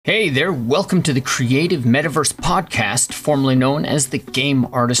Hey there, welcome to the Creative Metaverse Podcast, formerly known as the Game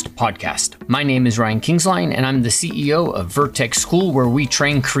Artist Podcast. My name is Ryan Kingsline, and I'm the CEO of Vertex School, where we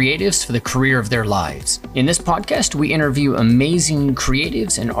train creatives for the career of their lives. In this podcast, we interview amazing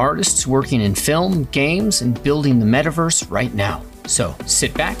creatives and artists working in film, games, and building the metaverse right now. So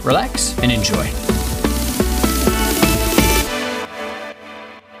sit back, relax, and enjoy.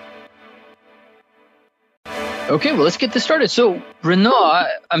 Okay, well, let's get this started. So, Renaud,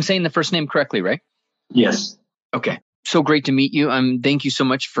 I'm saying the first name correctly, right? Yes. Okay. So great to meet you. Thank you so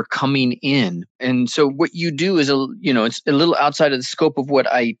much for coming in. And so what you do is, it's a little outside of the scope of what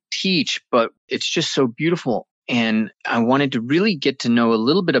I teach, but it's just so beautiful. And I wanted to really get to know a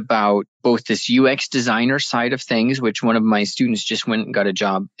little bit about both this UX designer side of things, which one of my students just went and got a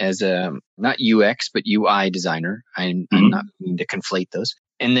job as not UX, but UI designer. I'm not meaning to conflate those.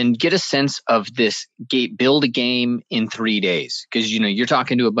 And then get a sense of this build a game in 3 days. Because, you're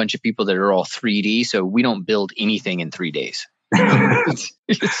talking to a bunch of people that are all 3D, so we don't build anything in 3 days.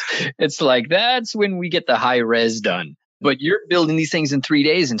 It's like, that's when we get the high res done. But you're building these things in 3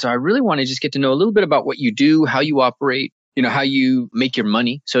 days. And so I really want to just get to know a little bit about what you do, how you operate, how you make your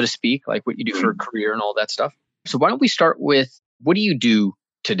money, so to speak, like what you do for a career and all that stuff. So why don't we start with, what do you do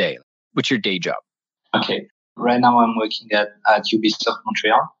today? What's your day job? Okay. Right now I'm working at Ubisoft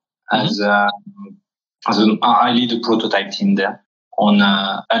Montreal as I lead a prototype team there on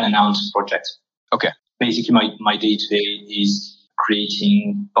an unannounced project. Okay. Basically, my day-to-day is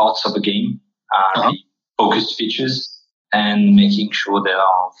creating parts of a game, really focused features, and making sure they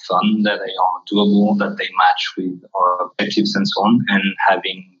are fun, that they are doable, that they match with our objectives and so on, and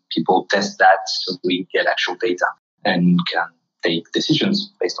having people test that so we get actual data and can take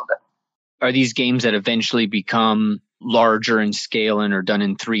decisions based on that. Are these games that eventually become larger in scale and are done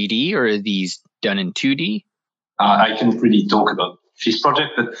in 3D, or are these done in 2D? I can really talk about this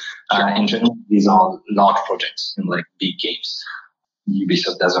project, but in general, these are large projects and like big games.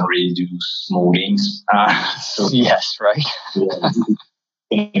 Ubisoft doesn't really do small games. So yes, right.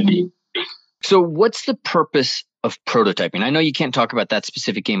 So what's the purpose of prototyping? I know you can't talk about that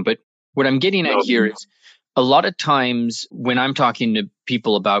specific game, but what I'm getting at here is, a lot of times when I'm talking to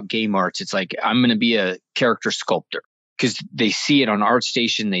people about game arts, it's like, I'm going to be a character sculptor because they see it on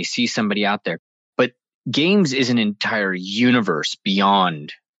ArtStation. They see somebody out there. But games is an entire universe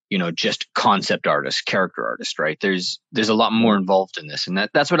beyond, just concept artist, character artist, right? There's a lot more involved in this. And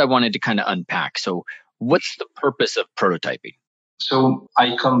that's what I wanted to kind of unpack. So what's the purpose of prototyping? So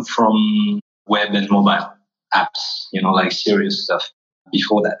I come from web and mobile apps, like serious stuff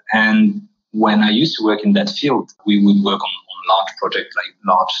before that. And when I used to work in that field, we would work on large projects, like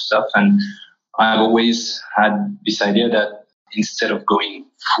large stuff. And I've always had this idea that instead of going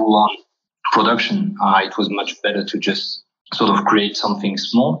full on production, it was much better to just sort of create something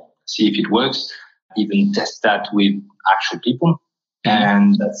small, see if it works, even test that with actual people.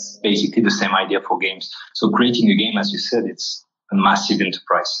 And that's basically the same idea for games. So creating a game, as you said, it's a massive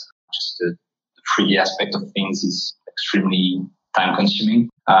enterprise. Just the 3D aspect of things is extremely time consuming,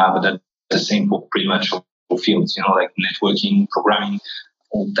 but that's the same for pretty much all fields, like networking, programming,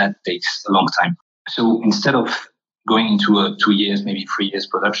 all that takes a long time. So instead of going into a 2 years, maybe 3 years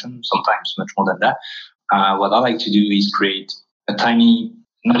production, sometimes much more than that, what I like to do is create a tiny,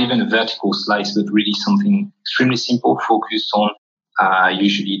 not even a vertical slice, but really something extremely simple, focused on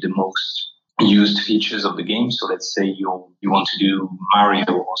usually the most used features of the game. So let's say you want to do Mario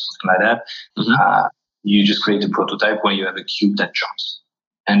or something like that. You just create a prototype where you have a cube that jumps.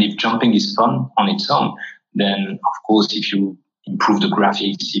 And if jumping is fun on its own, then of course, if you improve the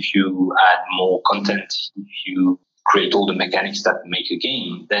graphics, if you add more content, if you create all the mechanics that make a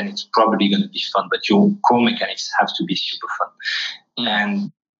game, then it's probably going to be fun. But your core mechanics have to be super fun.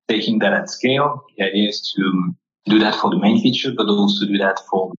 And taking that at scale, the idea is to do that for the main feature, but also do that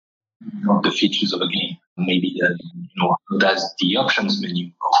for the features of a game. Maybe that's the options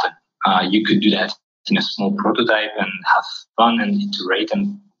menu open. You could do that in a small prototype and have fun and iterate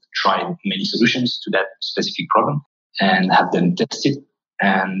and try many solutions to that specific problem and have them tested.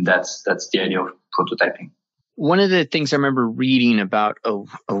 And that's the idea of prototyping. One of the things I remember reading about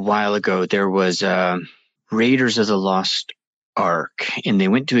a while ago, there was Raiders of the Lost Ark, and they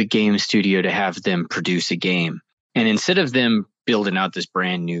went to a game studio to have them produce a game. And instead of them building out this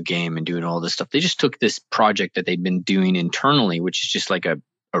brand new game and doing all this stuff, they just took this project that they'd been doing internally, which is just like a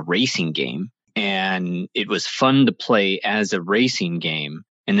racing game. And it was fun to play as a racing game,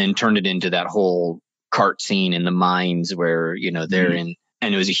 and then turned it into that whole kart scene in the mines where, they're in,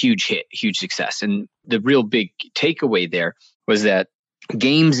 and it was a huge hit, huge success. And the real big takeaway there was that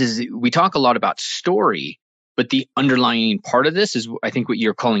games we talk a lot about story, But the underlying part of this is, I think, what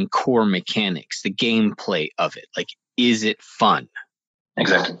you're calling core mechanics, the gameplay of it. Like, is it fun?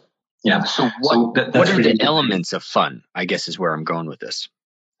 Exactly. Yeah. So what are really the elements of fun, I guess, is where I'm going with this.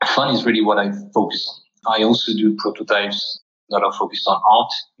 Fun is really what I focus on. I also do prototypes that are focused on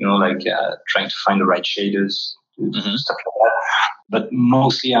art, like trying to find the right shaders, stuff like that. But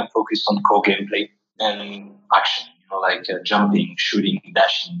mostly I'm focused on core gameplay and action, like jumping, shooting,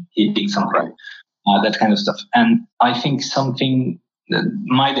 dashing, hitting something, that kind of stuff. And I think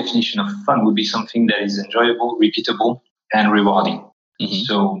my definition of fun would be something that is enjoyable, repeatable, and rewarding. Mm-hmm.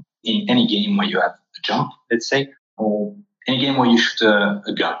 So in any game where you have a jump, let's say, or any game where you shoot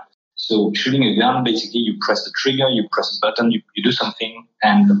a gun. So shooting a gun, basically you press the trigger, you press a button, you do something,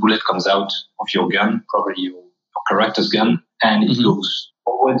 and the bullet comes out of your gun, probably your character's gun, and it goes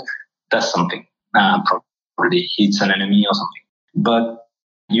forward, does something, probably hits an enemy or something. But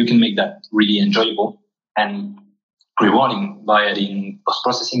you can make that really enjoyable and rewarding by adding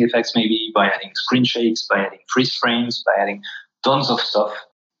post-processing effects, maybe by adding screen shakes, by adding freeze frames, by adding tons of stuff,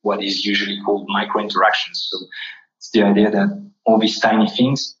 what is usually called micro interactions. So it's the idea that all these tiny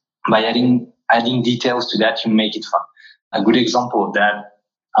things, by adding details to that, you make it fun. A good example of that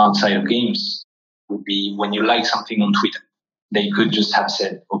outside of games would be when you like something on Twitter. They could just have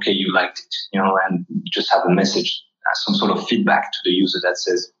said, okay, you liked it, and just have a message, some sort of feedback to the user that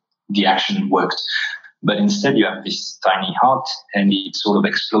says the action worked. But instead you have this tiny heart and it sort of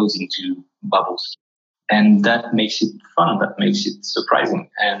explodes into bubbles. And that makes it fun, that makes it surprising.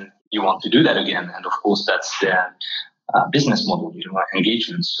 And you want to do that again. And of course, that's the business model,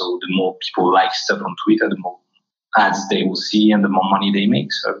 engagement. So the more people like stuff on Twitter, the more ads they will see and the more money they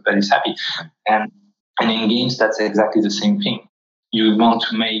make. So everybody's happy. And in games, that's exactly the same thing. You want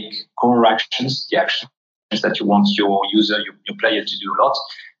to make core actions, the actions that you want your user, your player to do a lot.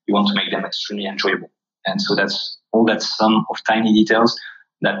 You want to make them extremely enjoyable. And so that's all that sum of tiny details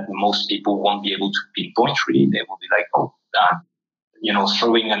that most people won't be able to pinpoint really. They will be like,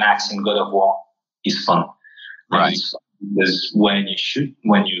 throwing an axe in God of War is fun. Right. Because when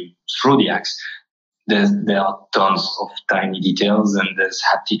you throw the axe, there are tons of tiny details and there's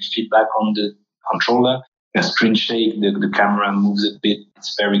haptic feedback on the controller. A screen shake, the camera moves a bit.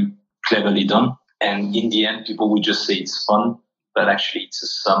 It's very cleverly done. And in the end, people would just say it's fun, but actually it's a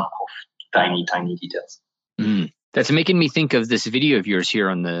sum of tiny, tiny details. That's making me think of this video of yours here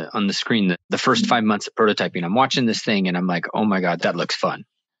on the screen, the first 5 months of prototyping. I'm watching this thing and I'm like, oh my God, that looks fun.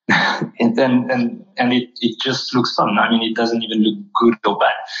 and it just looks fun. I mean, it doesn't even look good or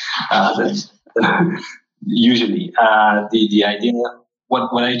bad. That's usually the idea.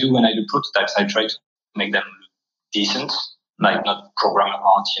 What I do when I do prototypes, I try to make them look decent, like not program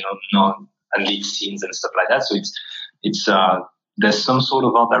art, not lead scenes and stuff like that. So it's there's some sort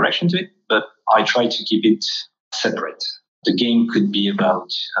of art direction to it, but I try to keep it separate. The game could be about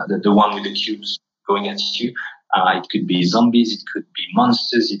the one with the cubes going at you. It could be zombies, it could be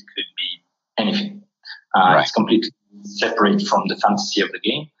monsters, it could be anything. It's completely separate from the fantasy of the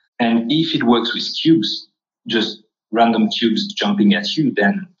game. And if it works with cubes, just random cubes jumping at you,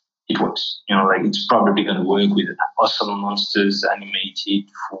 then it works. It's probably going to work with awesome monsters, animated,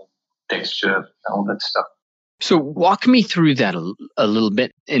 full texture, all that stuff. So walk me through that a little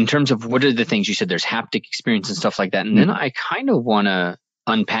bit in terms of what are the things you said. There's haptic experience and stuff like that. And then I kind of want to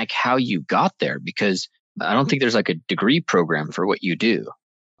unpack how you got there, because I don't think there's like a degree program for what you do.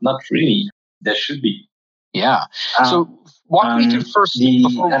 Not really. There should be. Yeah. So walk me through first.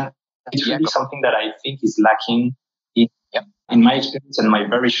 It's really something that I think is lacking in my experience and my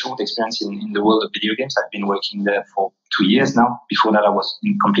very short experience in the world of video games. I've been working there for 2 years now. Before that, I was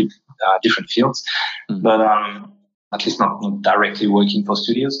in complete different fields, but at least not directly working for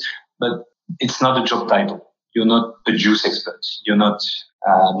studios. But it's not a job title. You're not a juice expert. You're not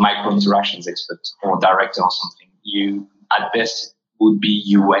a micro interactions expert or director or something. You, at best, would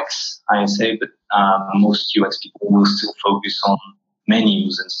be UX, I say, but most UX people will still focus on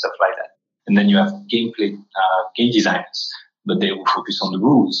menus and stuff like that. And then you have gameplay, game designers, but they will focus on the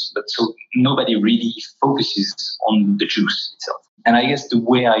rules. But so nobody really focuses on the juice itself. And I guess the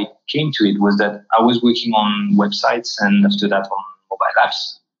way I came to it was that I was working on websites and after that on mobile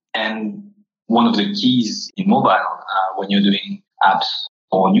apps. And one of the keys in mobile, when you're doing apps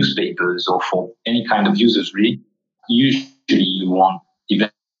or newspapers or for any kind of users really, usually you want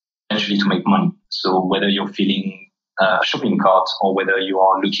eventually to make money. So whether you're filling a shopping cart or whether you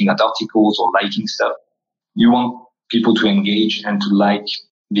are looking at articles or liking stuff, you want people to engage and to like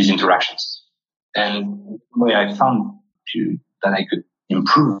these interactions. And the way I found that I could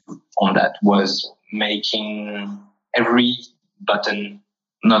improve on that was making every button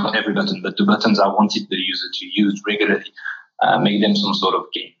not every button, but the buttons I wanted the user to use regularly, make them some sort of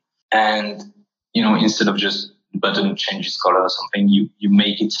game. And, instead of just button changes color or something, you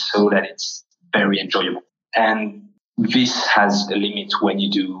make it so that it's very enjoyable. And this has a limit when you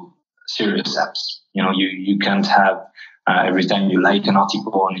do serious apps. You can't have, every time you like an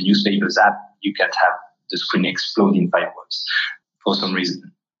article on a newspaper's app, you can't have the screen explode in fireworks. For some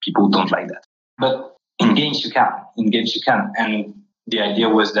reason, people don't like that. But in games you can. And the idea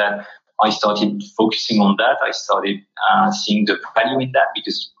was that I started focusing on that. I started seeing the value in that,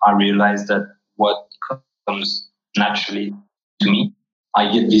 because I realized that what comes naturally to me,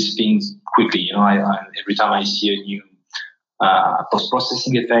 I get these things quickly. Every time I see a new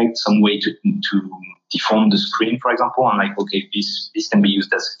post-processing effect, some way to deform the screen, for example, I'm like, okay, this can be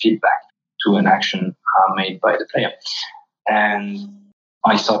used as feedback to an action made by the player. And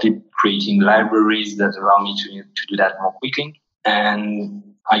I started creating libraries that allow me to do that more quickly. And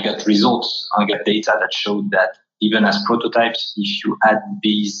I got results. I got data that showed that even as prototypes, if you add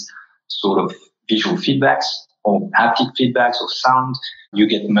these sort of visual feedbacks or haptic feedbacks or sound, you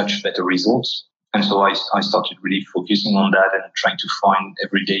get much better results. And so I started really focusing on that and trying to find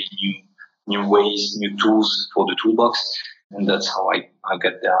every day new ways, new tools for the toolbox. And that's how I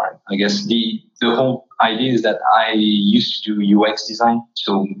got there. I guess the whole idea is that I used to do UX design.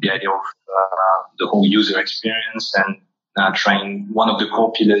 So the idea of the whole user experience and trying one of the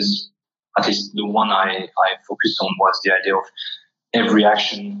core pillars, at least the one I focused on, was the idea of every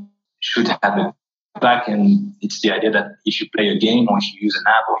action should have a back. And it's the idea that if you play a game or if you use an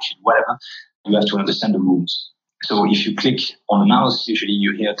app or if you do whatever, you have to understand the rules. So if you click on the mouse, usually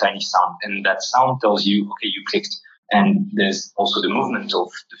you hear a tiny sound, and that sound tells you, okay, you clicked. And there's also the movement of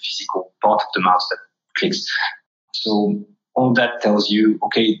the physical part of the mouse that clicks. So all that tells you,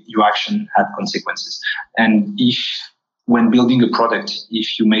 okay, your action had consequences. And if, when building a product,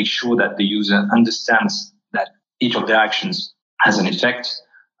 if you make sure that the user understands that each of their actions has an effect,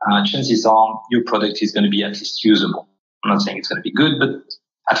 chances are your product is going to be at least usable. I'm not saying it's going to be good, but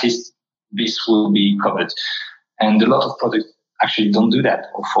at least this will be covered. And a lot of products actually don't do that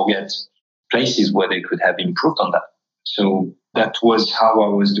or forget places where they could have improved on that. So that was how I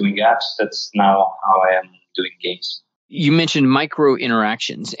was doing apps. That's now how I am doing games. You mentioned micro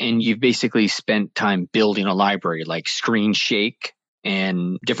interactions, and you've basically spent time building a library like Screen Shake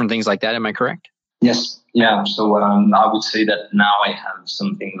and different things like that. Am I correct? Yes. Yeah. So I would say that now I have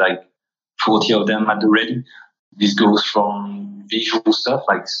something like 40 of them at the ready. This goes from visual stuff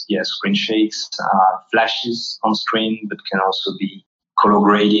like, screen shakes, flashes on screen, but can also be color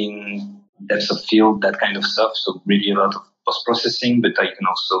grading, depth of field, that kind of stuff. So really a lot of post-processing, but I can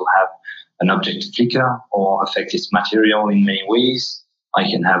also have an object flicker or affect its material in many ways. I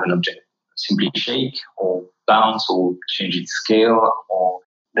can have an object simply shake or bounce or change its scale. Or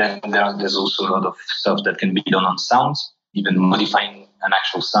then there's also a lot of stuff that can be done on sounds, even modifying an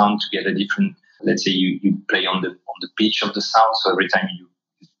actual sound to get a different, let's say you play on the pitch of the sound. So every time you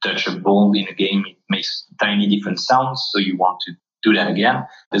touch a ball in a game, it makes tiny different sounds. So you want to do that again.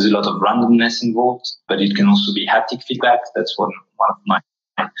 There's a lot of randomness involved, but it can also be haptic feedback. That's one of my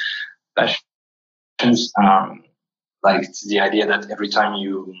passions. Like it's the idea that every time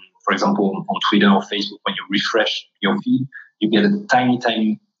you, for example, on Twitter or Facebook, when you refresh your feed, you get a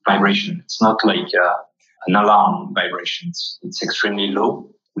tiny vibration. It's not like an alarm vibration. It's extremely low,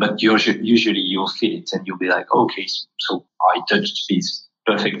 but usually you'll feel it and you'll be like, okay, so I touched this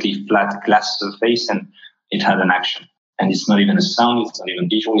perfectly flat glass surface and it had an action. And it's not even a sound, it's not even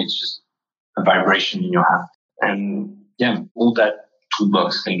visual, it's just a vibration in your hand. And all that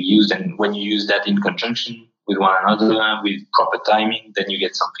toolbox can be used. And when you use that in conjunction with one another, with proper timing, then you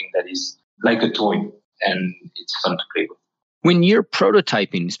get something that is like a toy and it's fun to play with. When you're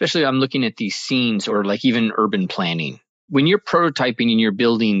prototyping, especially I'm looking at these scenes or like even urban planning, when you're prototyping and you're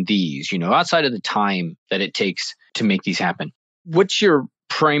building these, outside of the time that it takes to make these happen, what's your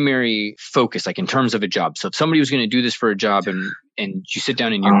primary focus, like in terms of a job? So if somebody was going to do this for a job and you sit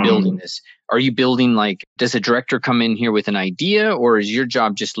down and you're building this, are you building like, does a director come in here with an idea, or is your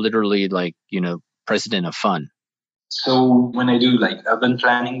job just literally like, president of fun? So when I do like urban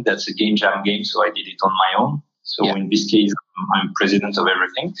planning, that's a game jam game. So I did it on my own. So in this case, I'm president of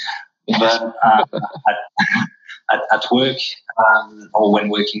everything. But at work or when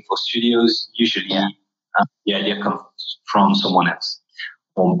working for studios, usually the idea comes from someone else.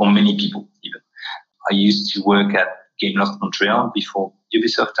 Or many people even. I used to work at Gameloft Montreal before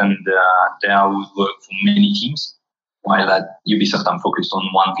Ubisoft, and there I would work for many teams, while at Ubisoft I'm focused on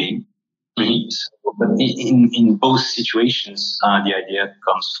one game. Mm-hmm. So, but in both situations, the idea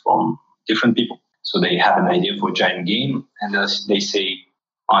comes from different people. So they have an idea for a giant game, and they say,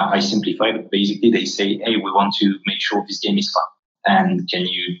 I simplify, but basically they say, hey, we want to make sure this game is fun. And can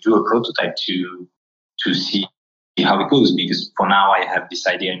you do a prototype to see how it goes? Because for now I have this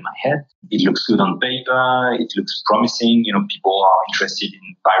idea in my head. It looks good on paper. It looks promising. People are interested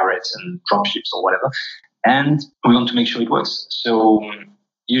in pirates and dropships or whatever. And we want to make sure it works. So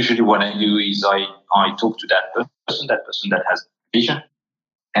usually what I do is I talk to that person that has vision,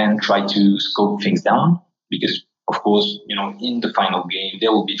 and try to scope things down, because of course, in the final game,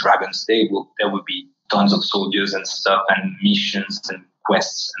 there will be dragons. There will be tons of soldiers and stuff and missions and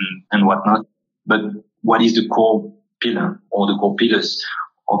quests and whatnot. But what is the core pillar or the core pillars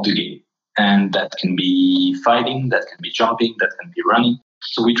of the game? And that can be fighting, that can be jumping, that can be running.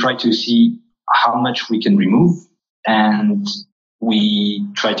 So we try to see how much we can remove, and we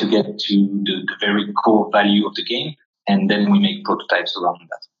try to get to the very core value of the game, and then we make prototypes around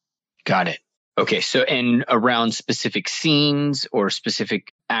that. Got it. Okay. So, and around specific scenes or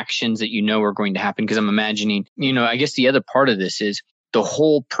specific actions that are going to happen, because I'm imagining, I guess the other part of this is the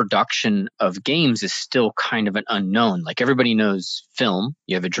whole production of games is still kind of an unknown. Like everybody knows film,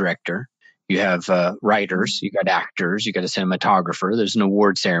 you have a director, you have writers, you got actors, you got a cinematographer, there's an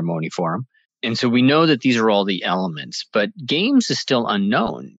award ceremony for them. And so we know that these are all the elements, but games is still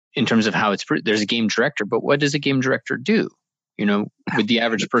unknown in terms of how it's, there's a game director, but what does a game director do? Would the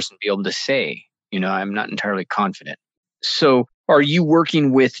average person be able to say, I'm not entirely confident. So are you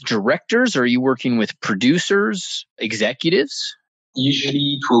working with directors? Or are you working with producers, executives?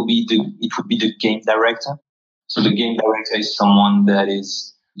 Usually it would be the game director. So the game director is someone that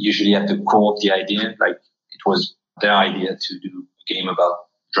is usually at the core of the idea. Like it was their idea to do a game about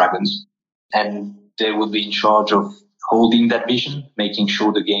dragons, and they will be in charge of holding that vision, making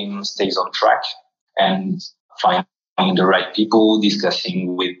sure the game stays on track, and finding the right people,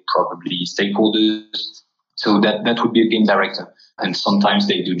 discussing with probably stakeholders. So that would be a game director. And sometimes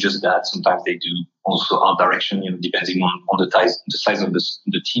they do just that. Sometimes they do also art direction, depending on the size of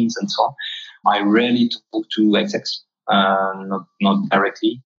the teams and so on. I rarely talk to execs, not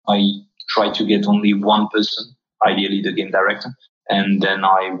directly. I try to get only one person, ideally the game director. And then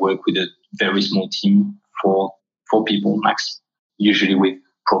I work with a very small team, four people max, usually with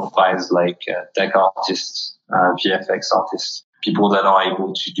profiles like tech artists, VFX artists, people that are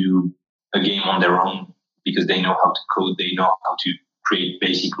able to do a game on their own because they know how to code, they know how to create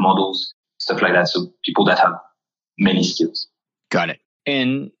basic models, stuff like that. So people that have many skills. Got it.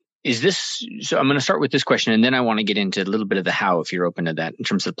 And so I'm going to start with this question, and then I want to get into a little bit of the how, if you're open to that in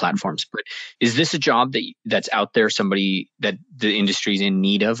terms of platforms. But is this a job that's out there, somebody that the industry is in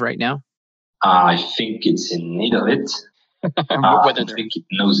need of right now? I think it's in need of it. I don't think it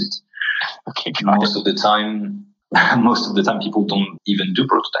knows it. Okay, most of the time people don't even do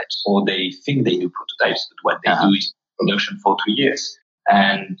prototypes, or they think they do prototypes, but what they do is production for 2 years.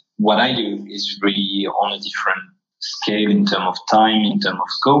 And what I do is really on a different scale in terms of time, in terms of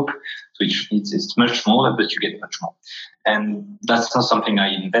scope, which it's much smaller, but you get much more. And that's not something I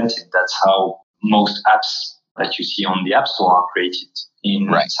invented. That's how most apps that you see on the App Store are created in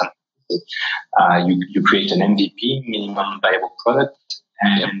San Francisco. You create an MVP, minimum viable product,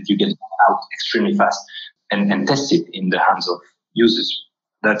 and you get it out extremely fast and test it in the hands of users.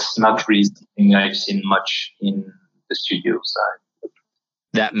 That's not really something I've seen much in the studios.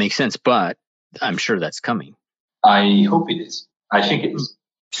 That makes sense, but I'm sure that's coming. I hope it is. I think it is.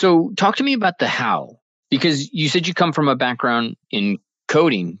 So talk to me about the how, because you said you come from a background in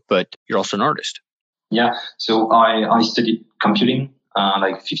coding, but you're also an artist. Yeah. So I studied computing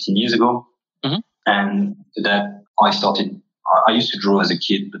like 15 years ago. Mm-hmm. And that I used to draw as a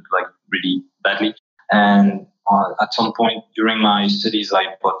kid, but like really badly. And at some point during my studies, I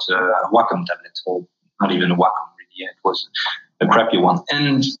bought a Wacom tablet, or not even a Wacom really. It was a crappy one.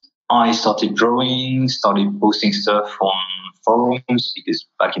 And I started drawing, started posting stuff on forums, because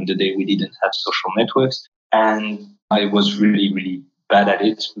back in the day we didn't have social networks. And I was really, really bad at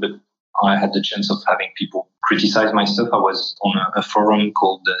it, but I had the chance of having people criticize my stuff. I was on a forum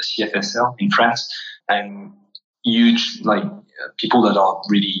called CFSL in France, and huge, people that are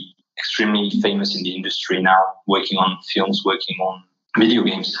really extremely famous in the industry now, working on films, working on video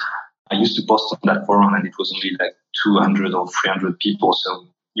games. I used to post on that forum, and it was only like 200 or 300 people. So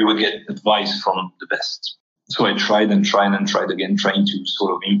you would get advice from the best. So I tried again, trying to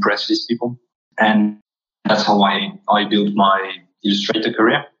sort of impress these people. And that's how I built my Illustrator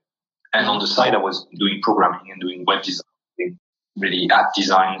career. And on the side, I was doing programming and doing web design, really app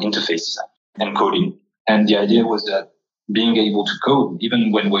design, interface design, and coding. And the idea was that being able to code,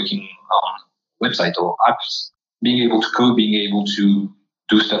 even when working on website or apps, being able to code, being able to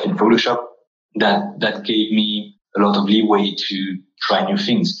do stuff in Photoshop, that gave me a lot of leeway to try new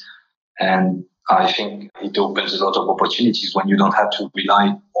things. And I think it opens a lot of opportunities when you don't have to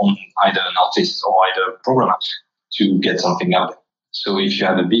rely on either an artist or either a programmer to get something out. So if you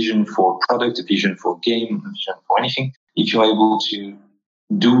have a vision for a product, a vision for a game, a vision for anything, if you're able to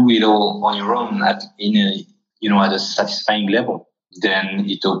do it all on your own at a satisfying level, then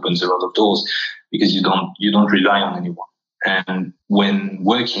it opens a lot of doors because you don't rely on anyone. And when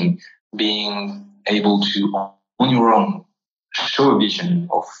working, being able to on your own show a vision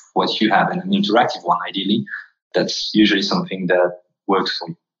of what you have, and an interactive one ideally, that's usually something that works for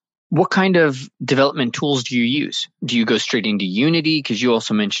you. What kind of development tools do you use? Do you go straight into Unity? Because you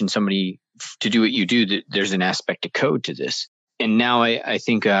also mentioned somebody to do what you do, that there's an aspect of code to this. And now I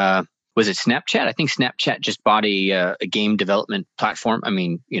think, was it Snapchat? I think Snapchat just bought a game development platform. I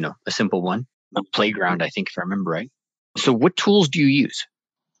mean, a simple one, a Playground, I think, if I remember right. So what tools do you use?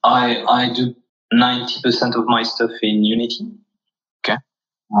 I do 90% of my stuff in Unity. Okay.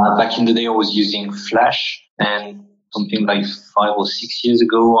 Back in the day, I was using Flash, and something like 5 or 6 years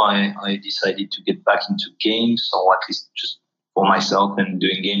ago, I decided to get back into games, or at least just for myself and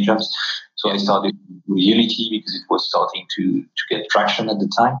doing game jams. So I started with Unity because it was starting to get traction at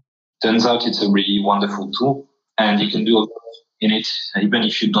the time. Turns out it's a really wonderful tool, and you can do a lot in it, even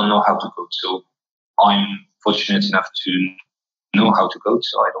if you don't know how to code. So I'm fortunate enough to know how to code,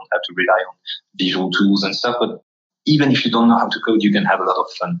 so I don't have to rely on visual tools and stuff. But even if you don't know how to code, you can have a lot of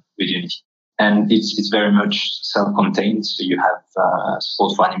fun with Unity. And it's very much self-contained. So you have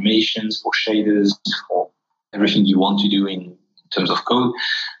support for animations, for shaders, for everything you want to do in terms of code.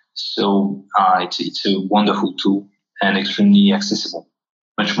 So it's a wonderful tool and extremely accessible,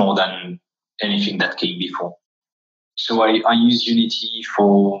 much more than anything that came before. So I use Unity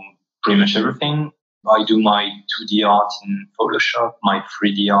for pretty much everything. I do my 2D art in Photoshop, my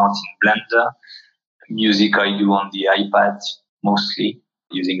 3D art in Blender. Music I do on the iPad mostly,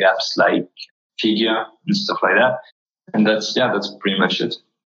 using apps like Figure and stuff like that. And that's pretty much it.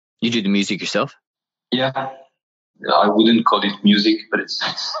 You do the music yourself? Yeah. I wouldn't call it music, but it's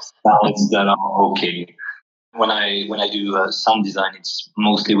sounds that are okay. When I do sound design, it's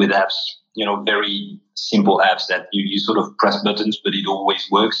mostly with apps, very simple apps that you sort of press buttons, but it always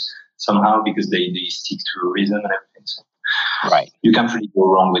works somehow because they stick to a rhythm and everything. So right. You can't really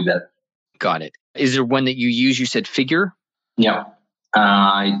go wrong with that. Got it. Is there one that you use? You said Figure? Yeah.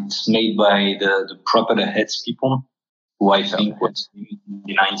 It's made by the Propeller Heads people, who I think was in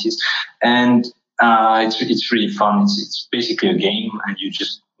the 90s. And it's really fun. It's basically a game, and you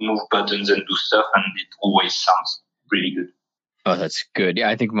just move buttons and do stuff, and it always sounds really good. Oh, that's good. Yeah,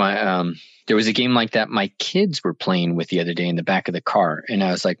 I think there was a game like that my kids were playing with the other day in the back of the car, and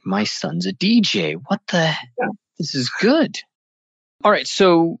I was like, my son's a DJ. What the heck? This is good. All right,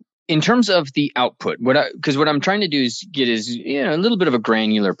 so in terms of the output, because what I'm trying to do is get a little bit of a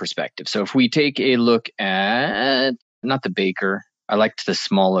granular perspective. So if we take a look at, not the baker, I liked the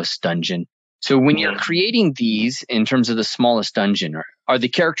smallest dungeon. So when you're creating these in terms of the smallest dungeon, are the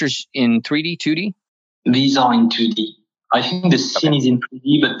characters in 3D, 2D? These are in 2D. I think the scene is in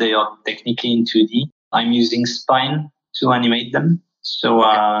 3D, but they are technically in 2D. I'm using Spine to animate them. So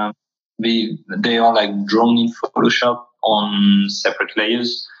they are like drawn in Photoshop on separate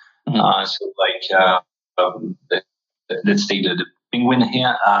layers. Let's take the penguin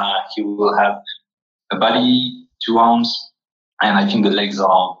here. He will have a body, 2 arms, and I think the legs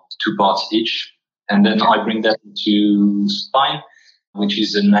are 2 parts each. And then I bring that into Spine, which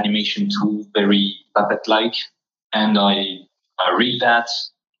is an animation tool, very Puppet-like. And I read that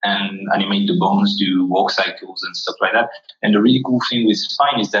and animate the bones, do walk cycles and stuff like that. And the really cool thing with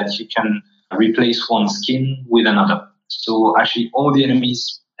Spine is that you can replace one skin with another. So actually all the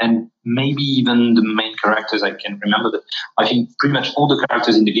enemies, and maybe even the main characters, I can't remember, but I think pretty much all the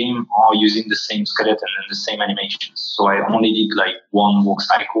characters in the game are using the same skeleton and the same animations. So I only did like one walk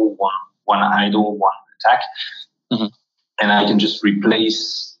cycle, one idle, one attack. Mm-hmm. And I can just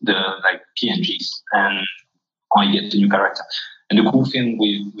replace the PNGs and I get the new character. And the cool thing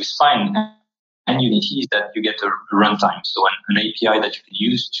with Spine and Unity is that you get a runtime. So an API that you can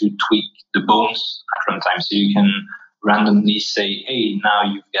use to tweak the bones at runtime. So you can randomly say, hey, now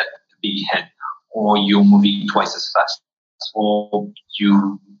you've got a big head, or you're moving twice as fast, or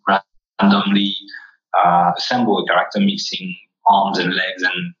you randomly assemble a character mixing arms and legs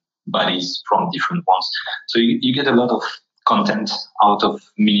and bodies from different ones. So you get a lot of content out of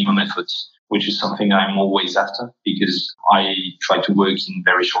minimum effort, which is something I'm always after because I try to work in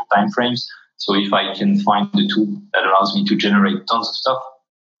very short time frames. So if I can find the tool that allows me to generate tons of stuff,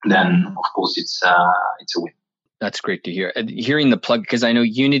 then of course it's a win. That's great to hear. Hearing the plug, because I know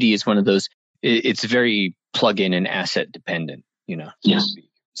Unity is one of those, it's very plug-in and asset dependent, Yes.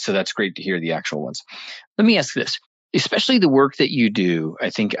 So that's great to hear the actual ones. Let me ask this, especially the work that you do. I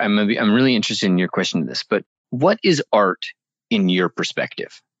think I'm really interested in your question to this, but what is art in your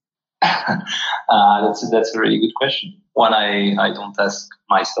perspective? That's a really good question. One I don't ask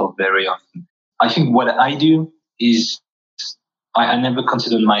myself very often. I think what I do is I never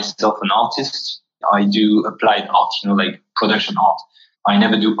considered myself an artist. I do applied art, like production art. I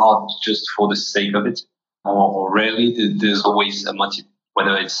never do art just for the sake of it, or rarely. There's always a motive,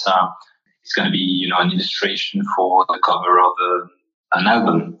 whether it's going to be an illustration for the cover of an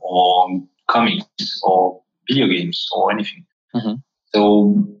album, or comics, or video games, or anything. Mm-hmm.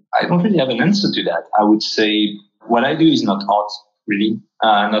 So I don't really have an answer to that. I would say what I do is not art, really,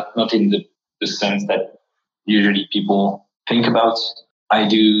 not in the sense that usually people think about. I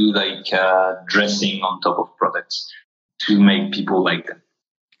do like dressing on top of products to make people like them.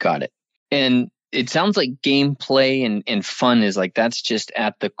 Got it. And it sounds like gameplay and fun is like that's just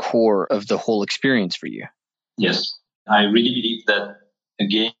at the core of the whole experience for you. Yes, I really believe that a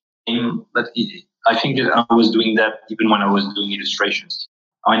game, I think that I was doing that even when I was doing illustrations.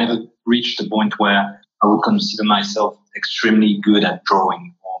 I never reached the point where I would consider myself extremely good at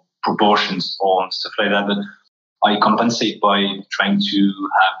drawing or proportions or stuff like that, but I compensate by trying to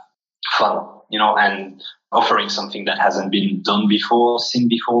have fun, and offering something that hasn't been done before, seen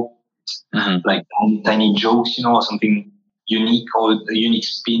before, like tiny jokes, or something unique, or a unique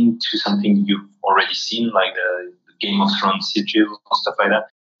spin to something you've already seen, like the Game of Thrones sigil or stuff like that,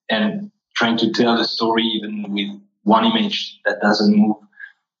 and trying to tell the story even with one image that doesn't move,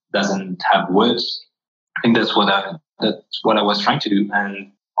 doesn't have words. I think that's what I was trying to do,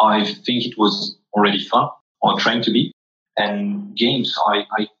 and I think it was already fun, or trying to be. And games, I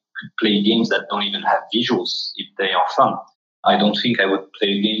could play games that don't even have visuals if they are fun. I don't think I would play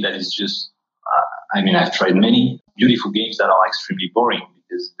a game that is just. I've tried many beautiful games that are extremely boring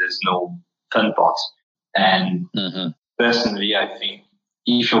because there's no fun parts. And personally, I think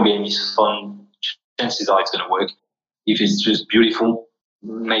if your game is fun, chances are it's going to work. If it's just beautiful,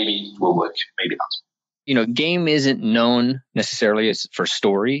 maybe it will work, maybe not. Game isn't known necessarily as for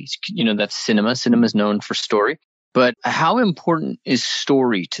story. That's cinema. Cinema is known for story. But how important is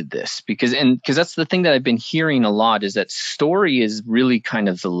story to this? Because that's the thing that I've been hearing a lot is that story is really kind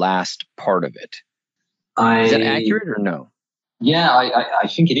of the last part of it. Is that accurate or no? Yeah, I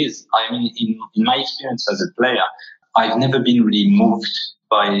think it is. In my experience as a player, I've never been really moved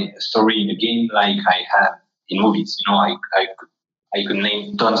by a story in a game like I have in movies. I could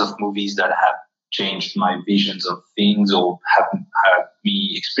name tons of movies that have changed my visions of things or have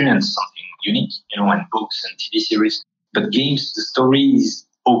me experience something unique, and books and TV series. But games, the story is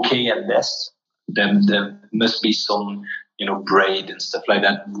okay at best. There must be some, braid and stuff like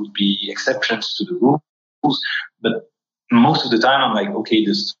that would be exceptions to the rules. But most of the time I'm like, okay,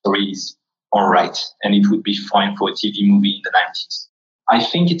 the story is all right. And it would be fine for a TV movie in the 90s. I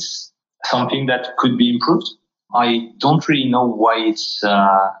think it's something that could be improved. I don't really know why it's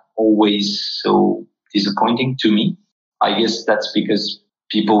always so disappointing to me. I guess that's because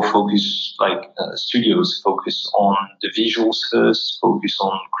people focus, studios focus on the visuals first, focus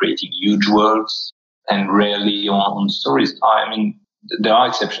on creating huge worlds, and rarely on stories. There are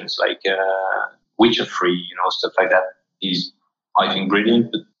exceptions like Witcher 3, stuff like that is, I think,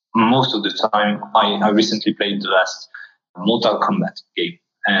 brilliant. But most of the time, I recently played the last Mortal Kombat game,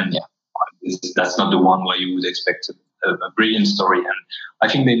 and that's not the one where you would expect a brilliant story. And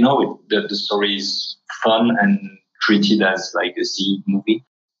I think they know it, that the story is fun and treated as like a Z movie.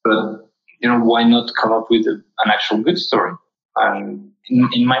 But, why not come up with an actual good story? And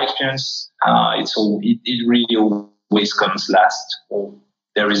in my experience, it really always comes last, or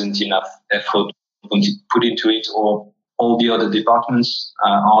there isn't enough effort put into it, or all the other departments,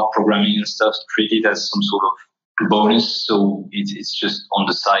 art, programming and stuff, treat it as some sort of bonus. So it's just on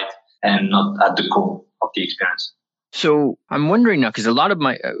the side and not at the core of the experience. So I'm wondering now, because a lot of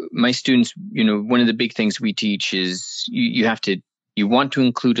my students, one of the big things we teach is you want to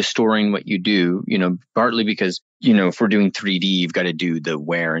include a story in what you do, partly because, if we're doing 3D, you've got to do the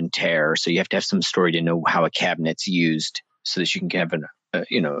wear and tear. So you have to have some story to know how a cabinet's used so that you can have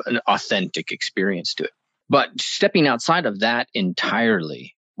an authentic experience to it. But stepping outside of that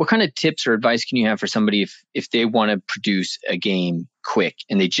entirely, what kind of tips or advice can you have for somebody if they want to produce a game quick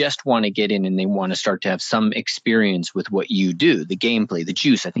and they just want to get in and they want to start to have some experience with what you do, the gameplay, the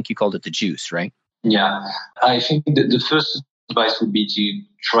juice? I think you called it the juice, right? Yeah, I think the first advice would be to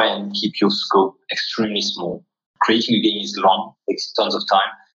try and keep your scope extremely small. Creating a game is long, takes tons of time.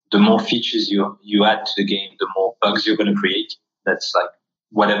 The more features you add to the game, the more bugs you're going to create. That's like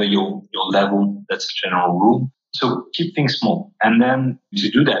whatever your level. That's a general rule. So keep things small. And then to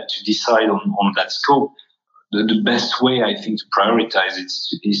do that, to decide on that scope, the best way I think to prioritize it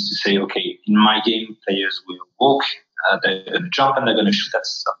is to say, okay, in my game, players will walk, they're going to jump, and they're going to shoot at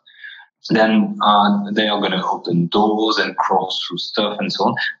stuff. Then they are going to open doors and crawl through stuff and so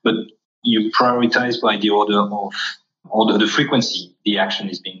on. But you prioritize by the order of the frequency the action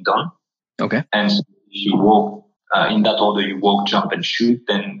is being done. Okay. And so if you walk in that order, you walk, jump, and shoot.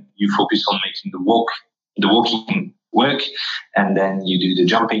 Then you focus on making the walking work, and then you do the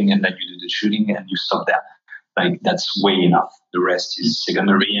jumping, and then you do the shooting, and you stop there. Like that's way enough. The rest is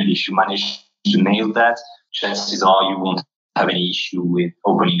secondary, and if you manage to nail that, chances are you won't have any issue with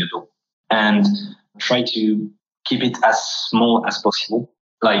opening a door. And try to keep it as small as possible.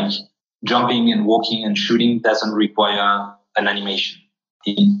 Like jumping and walking and shooting doesn't require an animation.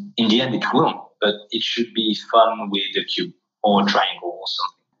 In the end, it will, but it should be fun with a cube or a triangle or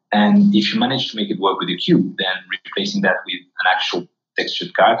something. And if you manage to make it work with a cube, then replacing that with an actual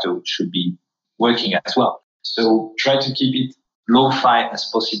textured character should be working as well. So try to keep it lo-fi as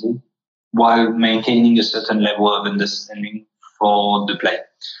possible while maintaining a certain level of understanding for the play.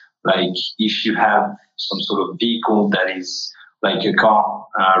 Like if you have some sort of vehicle that is like a car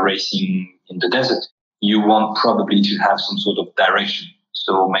racing in the desert, you want probably to have some sort of direction.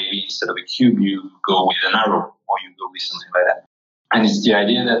 So maybe instead of a cube, you go with an arrow or you go with something like that. And it's the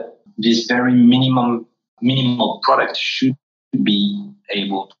idea that this very minimal product should be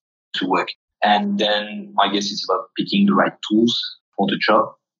able to work. And then I guess it's about picking the right tools for the job.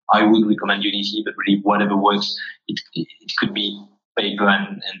 I would recommend Unity, but really whatever works. It could be paper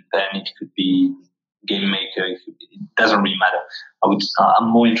and pen. It could be Game Maker. It doesn't really matter. I'm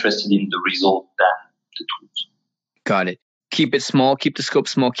more interested in the result than the tools. Got it. Keep it small, keep the scope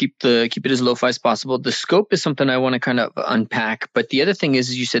small, keep it as lo-fi as possible. The scope is something I want to kind of unpack. But the other thing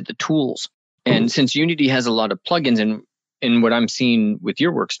is you said the tools. And since Unity has a lot of plugins, and in what I'm seeing with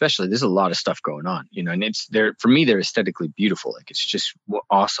your work especially, there's a lot of stuff going on, and it's there for me, they're aesthetically beautiful. Like it's just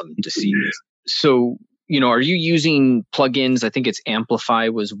awesome to see this. So, are you using plugins? I think it's Amplify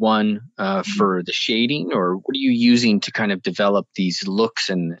was one for the shading, or what are you using to kind of develop these looks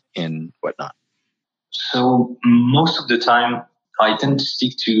and whatnot? So most of the time I tend to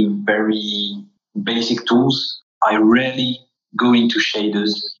stick to very basic tools. I rarely go into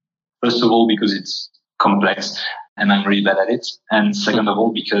shaders. First of all, because it's complex and I'm really bad at it. And second of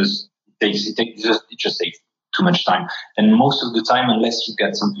all, because it just takes too much time. And most of the time, unless you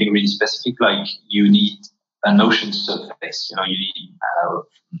get something really specific, like you need an ocean surface, you need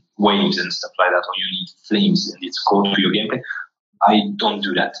waves and stuff like that, or you need flames and it's core to your gameplay. I don't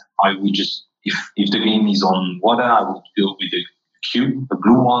do that. I would just, if the game is on water, I would go with a cube, a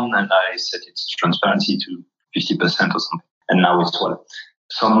blue one, and I set its transparency to 50% or something. And now it's water.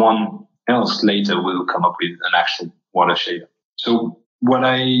 Someone else later will come up with an actual water shader. So what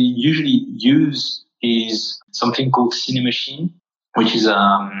I usually use is something called Cinemachine, which is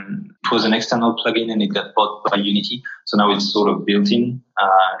it was an external plugin and it got bought by Unity. So now it's sort of built in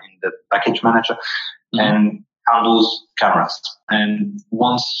the package manager and handles cameras. And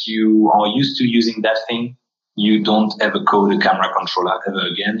once you are used to using that thing, you don't ever code a camera controller ever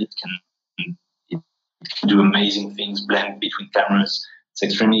again. It can do amazing things, blend between cameras. It's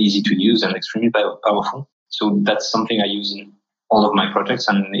extremely easy to use and extremely powerful. So that's something I use in all of my projects,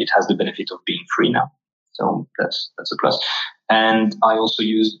 and it has the benefit of being free now. So that's a plus. And I also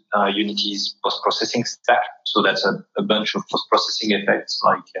use Unity's post-processing stack. So that's a bunch of post-processing effects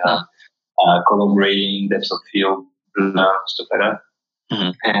like color grading, depth of field, blur, stuff like that.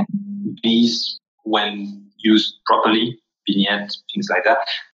 Mm-hmm. And these, when used properly, vignette, things like that,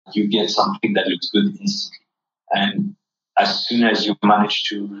 you get something that looks good instantly. And as soon as you manage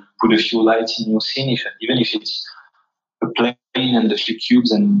to put a few lights in your scene, even if it's a plane and a few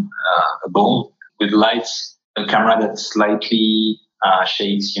cubes and a ball with lights, a camera that slightly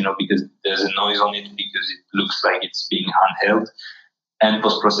shakes, because there's a noise on it, because it looks like it's being handheld, and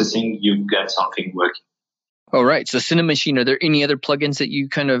post-processing, you've got something working. All right. So Cinemachine, are there any other plugins that you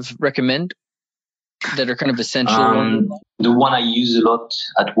kind of recommend that are kind of essential? The one I use a lot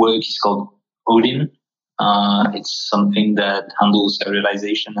at work is called Odin. It's something that handles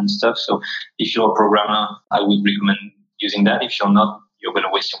serialization and stuff. So if you're a programmer, I would recommend using that. If you're not, you're going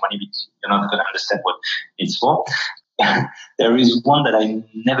to waste your money because you're not going to understand what it's for. There is one that I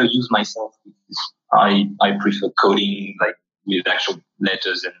never use myself. I prefer coding like with actual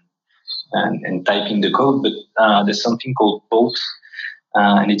letters and typing the code. But there's something called Bolt,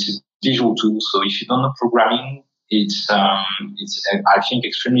 and it's a visual tool. So if you don't know programming, it's I think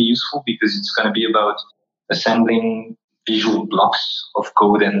extremely useful because it's going to be about assembling visual blocks of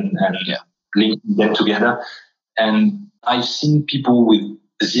code and link them together. And I've seen people with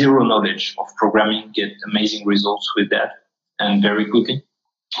zero knowledge of programming get amazing results with that and very quickly.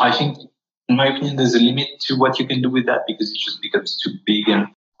 I think, in my opinion, there's a limit to what you can do with that because it just becomes too big. And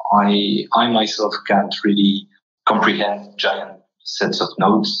I myself can't really comprehend giant sets of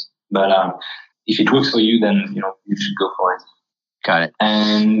nodes. But if it works for you, then you should go for it. Got it.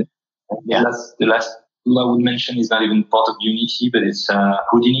 And the last tool I would mention is not even part of Unity, but it's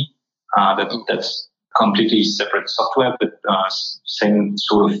Houdini. That's completely separate software, but same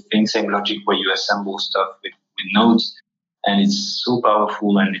sort of thing, same logic where you assemble stuff with nodes, and it's so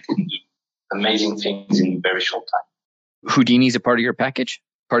powerful and it can do amazing things in a very short time. Houdini is a part of your package,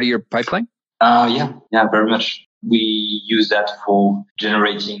 part of your pipeline? Yeah, very much. We use that for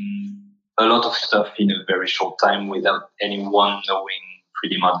generating a lot of stuff in a very short time without anyone knowing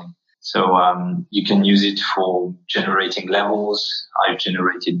 3D modeling. So you can use it for generating levels. I've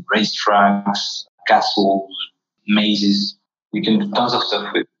generated racetracks, castles, mazes. You can do tons of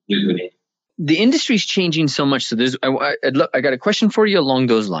stuff with Houdini. The industry is changing so much. So I got a question for you along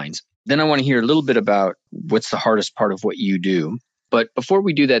those lines. Then I want to hear a little bit about what's the hardest part of what you do. But before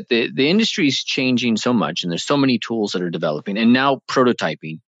we do that, the industry is changing so much, and there's so many tools that are developing, and now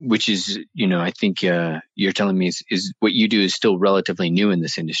prototyping, which is, I think you're telling me is what you do is still relatively new in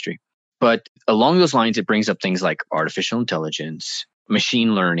this industry. But along those lines, it brings up things like artificial intelligence,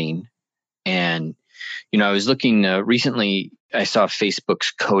 machine learning. And, I was looking recently, I saw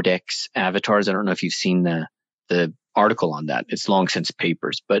Facebook's Codex avatars. I don't know if you've seen the article on that. It's long since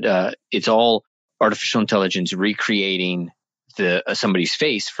papers, but it's all artificial intelligence recreating somebody's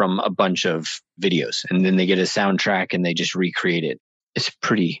face from a bunch of videos. And then they get a soundtrack and they just recreate it. It's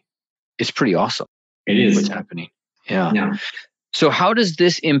pretty awesome. It is. What's happening. Yeah. So how does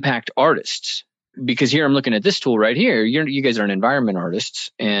this impact artists? Because here I'm looking at this tool right here. You guys are an environment artists,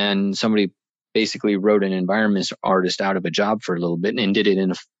 and somebody basically wrote an environment artist out of a job for a little bit and did it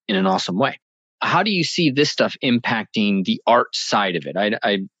in an awesome way. How do you see this stuff impacting the art side of it?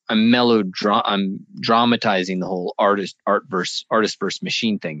 I'm dramatizing the whole artist versus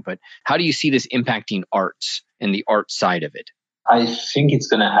machine thing, but how do you see this impacting arts and the art side of it? I think it's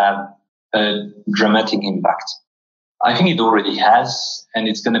going to have a dramatic impact. I think it already has, and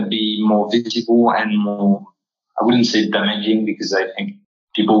it's going to be more visible and more, I wouldn't say damaging because I think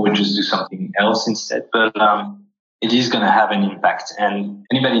people will just do something else instead, but it is going to have an impact. And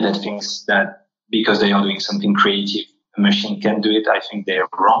anybody that thinks that because they are doing something creative, a machine can do it, I think they're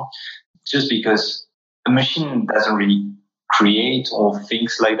wrong. Just because a machine doesn't really create or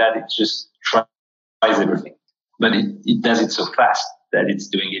things like that, it just tries everything. But it does it so fast that it's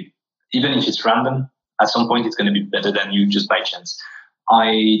doing it, even if it's random, at some point it's going to be better than you just by chance.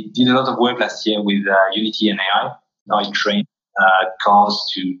 I did a lot of work last year with Unity and AI. I trained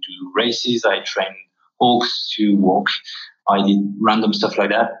cars to do races. I trained hawks to walk. I did random stuff like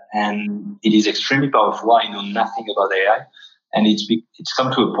that. And it is extremely powerful. I know nothing about AI. And it's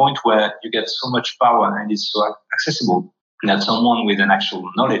come to a point where you get so much power and it's so accessible that someone with an actual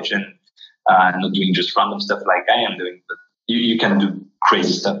knowledge and not doing just random stuff like I am doing, but you can do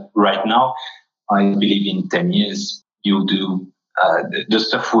crazy stuff right now. I believe in 10 years, you'll do, the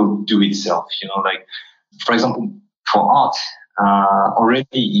stuff will do itself, like, for example, for art,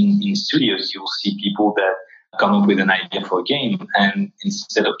 already in studios, you'll see people that come up with an idea for a game. And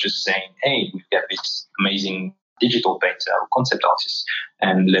instead of just saying, hey, we've got this amazing digital painter or concept artist,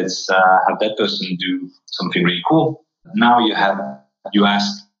 and let's have that person do something really cool. Now you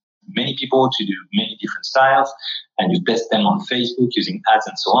ask many people to do many different styles, and you test them on Facebook using ads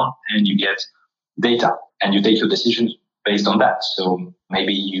and so on, and you get data, and you take your decisions based on that. So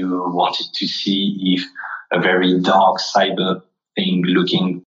maybe you wanted to see if a very dark cyber thing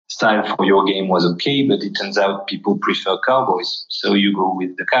looking style for your game was okay, but it turns out people prefer cowboys, so you go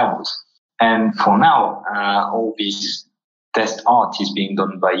with the cowboys. And for now, all this test art is being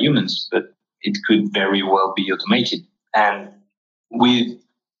done by humans, but it could very well be automated. And with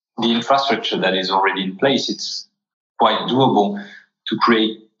the infrastructure that is already in place, it's quite doable to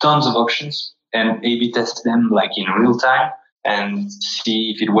create tons of options and A/B test them like in real time and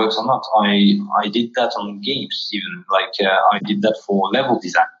see if it works or not. I did that on games even, I did that for level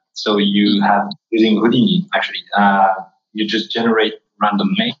design. So you have, using Houdini, actually, you just generate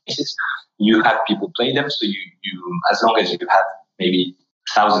random mazes. You have people play them. So you as long as you have maybe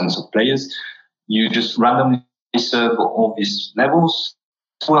thousands of players, you just randomly serve all these levels.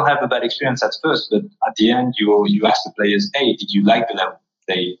 Will have a bad experience at first, but at the end, you ask the players, hey, did you like the level?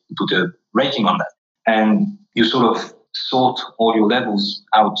 They put a rating on that. And you sort of sort all your levels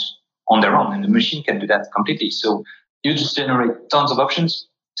out on their own, and the machine can do that completely. So You just generate tons of options,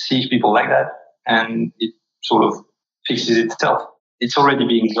 see if people like that, and it sort of fixes itself. It's already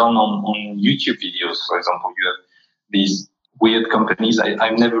being done on YouTube videos, for example. You have these weird companies.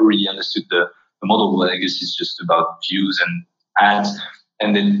 I've never really understood the model, but I guess it's just about views and ads.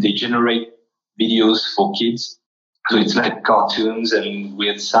 And then they generate videos for kids. So it's like cartoons and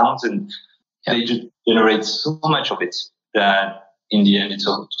weird sounds, and they just generate so much of it that in the end it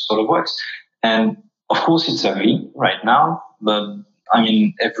sort of works. And of course it's ugly right now, but I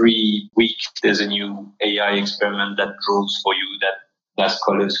mean, every week there's a new AI experiment that draws for you, that does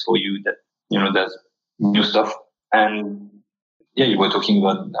colors for you, that, does new stuff. And yeah, you were talking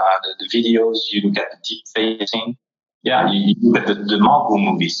about the videos, you look at the deep facing. Yeah, you look at the Marvel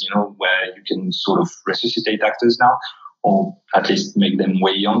movies, where you can sort of resuscitate actors now, or at least make them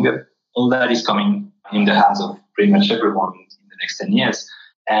way younger. All that is coming in the hands of pretty much everyone in the next 10 years.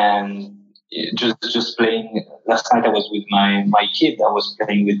 And just playing, last night I was with my kid, I was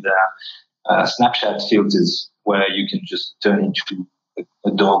playing with Snapchat filters where you can just turn into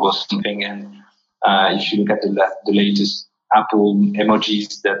a dog or something. And if you look at the latest Apple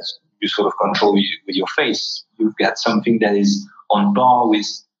emojis that you sort of control with your face, you've got something that is on par with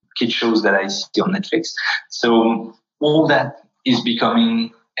kid shows that I see on Netflix. So all that is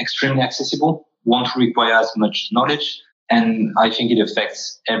becoming extremely accessible, won't require as much knowledge, and I think it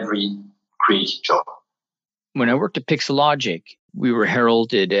affects every creative job. When I worked at Pixelogic, we were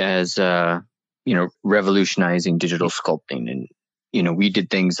heralded as revolutionizing digital sculpting, and we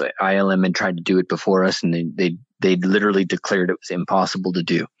did things like ILM had tried to do it before us, and they literally declared it was impossible to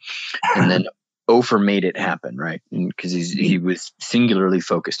do. And then Ofer made it happen, right? Because he was singularly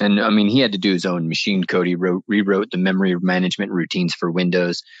focused. And I mean, he had to do his own machine code. He rewrote the memory management routines for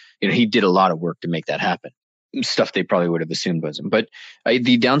Windows. He did a lot of work to make that happen. Stuff they probably would have assumed wasn't. But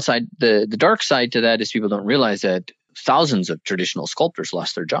the downside, the dark side to that is people don't realize that thousands of traditional sculptors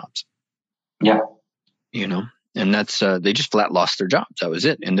lost their jobs. Yeah. And that's they just flat lost their jobs. That was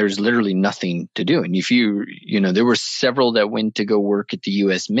it. And there's literally nothing to do. And if there were several that went to go work at the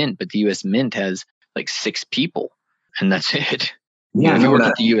U.S. Mint, but the U.S. Mint has like 6 people, and that's it. Yeah, if you work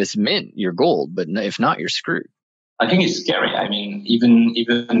at the U.S. Mint, you're gold, but if not, you're screwed. I think it's scary. I mean,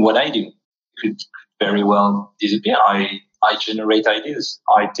 even what I do could very well disappear. I generate ideas.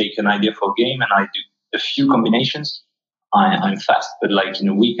 I take an idea for a game and I do a few combinations. I'm fast, but like in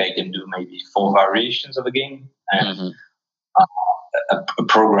a week I can do maybe 4 variations of a game, and a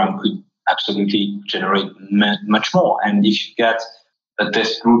program could absolutely generate much more. And if you get a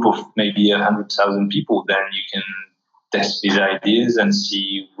test group of maybe 100,000 people, then you can test these ideas and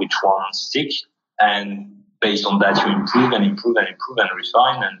see which ones stick. And based on that, you improve and improve and improve and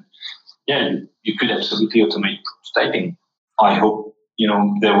refine. And yeah, you could absolutely automate prototyping. I hope,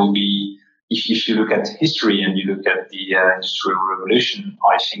 there will be, if you look at history and you look at the Industrial Revolution,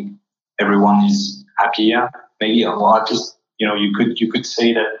 I think everyone is happier. Maybe, or at least, you could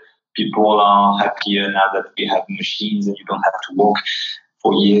say that people are happier now that we have machines and you don't have to walk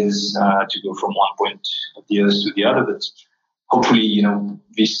for years to go from one point of the earth to the other. But hopefully,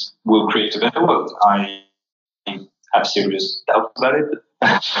 this will create a better world. I have serious doubts about it.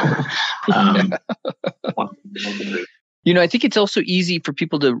 I think it's also easy for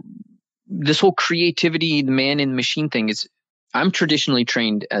people to, this whole creativity, the man in the machine thing is, I'm traditionally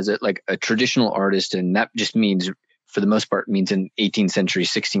trained as a traditional artist. And that just means, for the most part, means in 18th century,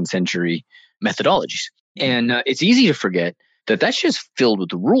 16th century methodologies. And it's easy to forget that that's just filled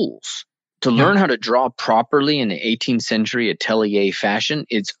with rules. To learn how to draw properly in the 18th century atelier fashion,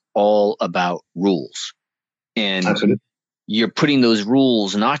 it's all about rules. And absolutely, you're putting those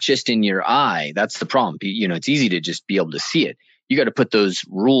rules not just in your eye. That's the problem. It's easy to just be able to see it. You got to put those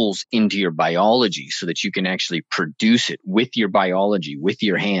rules into your biology so that you can actually produce it with your biology, with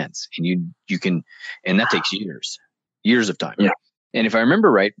your hands. And you can, and that takes years of time. Yeah. And if I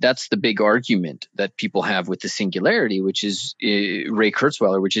remember right, that's the big argument that people have with the singularity, which is Ray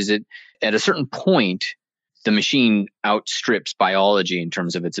Kurzweil, which is at a certain point, the machine outstrips biology in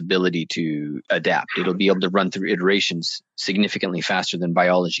terms of its ability to adapt. It'll be able to run through iterations significantly faster than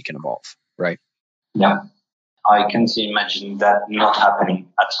biology can evolve, right? Yeah. I can imagine that not happening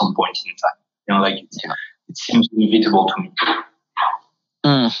at some point in time. It seems inevitable to me.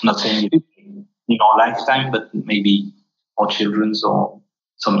 Not saying it in our lifetime, but maybe our children's or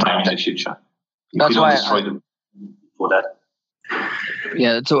sometime in the future. That's why destroy them for that.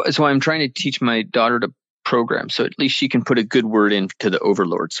 Yeah, that's why I'm trying to teach my daughter to program, so at least she can put a good word into the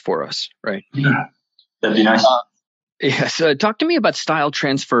overlords for us, right? Yeah, that'd be nice. So talk to me about style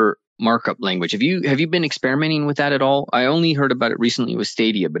transfer markup language. Have you been experimenting with that at all? I only heard about it recently with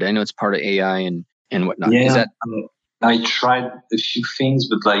Stadia, but I know it's part of AI and whatnot. Yeah, is that I tried a few things,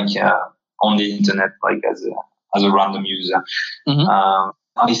 but on the internet, like as a random user. Mm-hmm.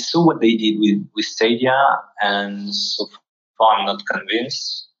 I saw what they did with Stadia, and so far I'm not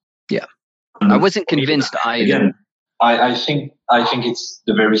convinced. Yeah, I wasn't convinced either. Again, I think it's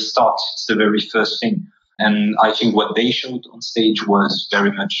the very start. It's the very first thing, and I think what they showed on stage was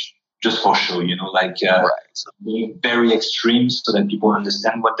very much just for show. Something very extreme so that people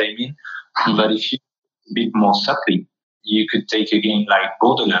understand what they mean. But if you a bit more subtly, you could take a game like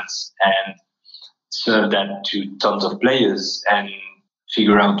Borderlands and serve that to tons of players and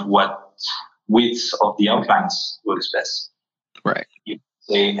figure out what width of the outlines works best. Right. You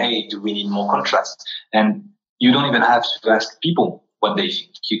say, hey, do we need more contrast? And you don't even have to ask people what they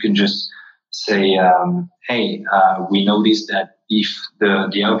think. You can just say, hey, we noticed that if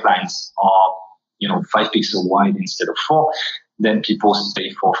the outlines are 5 pixels wide instead of 4, then people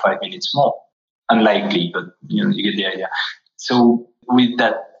stay for 5 minutes more. Unlikely, but you get the idea. So with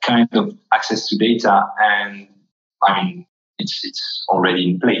that kind of access to data, and I mean, it's already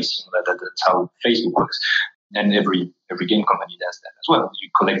in place. That's how Facebook works, and every game company does that as well. You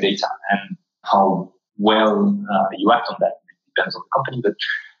collect data, and how well you act on that depends on the company. But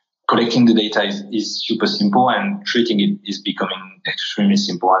collecting the data is super simple, and treating it is becoming extremely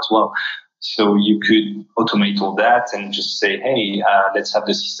simple as well. So you could automate all that and just say, hey, let's have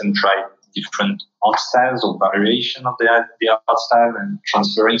the system try different art styles or variation of the art style and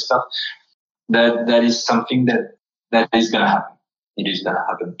transferring stuff. That is something that is going to happen. It is going to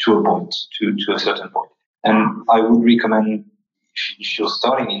happen to a point, to a certain point. And I would recommend, if you're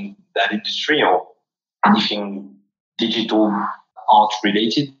starting in that industry or anything digital art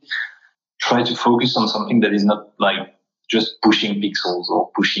related, try to focus on something that is not like just pushing pixels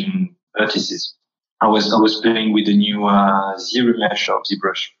or pushing vertices. I was playing with the new Zero Mesh of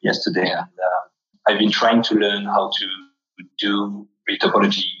ZBrush yesterday, and I've been trying to learn how to do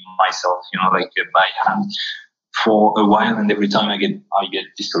retopology myself, by hand, for a while, and every time I get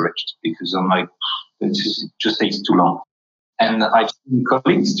discouraged because I'm like, it just takes too long. And I've seen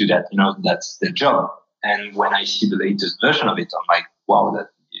colleagues do that, that's their job. And when I see the latest version of it, I'm like, wow, that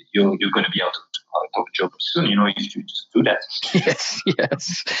you're going to be out of job soon, if you just do that. Yes.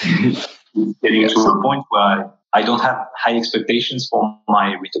 Getting to a point where I don't have high expectations for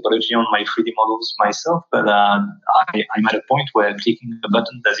my retopology on my 3D models myself, but I'm at a point where clicking a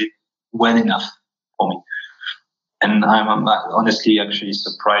button does it well enough for me. And I'm honestly actually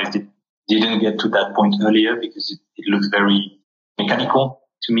surprised it didn't get to that point earlier, because it looks very mechanical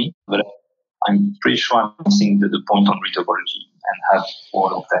to me. But I'm pretty sure I'm missing the point on retopology and have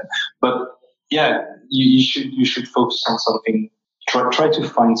all of that. But yeah, you should focus on something. Try to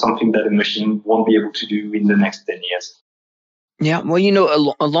find something that a machine won't be able to do in the next 10 years. Yeah,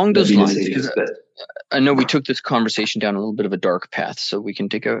 well, along those lines, I know we took this conversation down a little bit of a dark path, so we can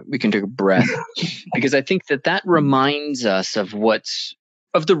take a breath, because I think that reminds us of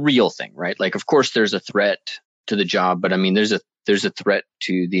of the real thing, right? Like, of course, there's a threat to the job, but I mean, there's a threat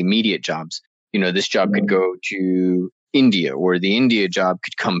to the immediate jobs. This job could go to India, or the India job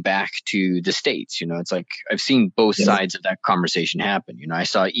could come back to the States. It's like I've seen both sides of that conversation happen. I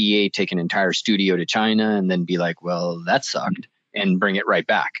saw EA take an entire studio to China and then be like, well, that sucked, and bring it right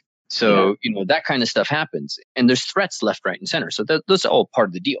back. So, that kind of stuff happens, and there's threats left, right, and center. So those are all part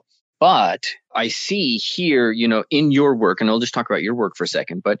of the deal. But I see here, in your work, and I'll just talk about your work for a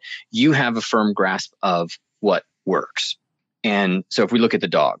second, but you have a firm grasp of what works. And so if we look at the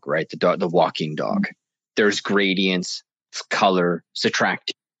dog, right, the walking dog, there's gradients, color,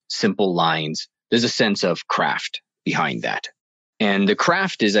 subtract, simple lines. There's a sense of craft behind that. And the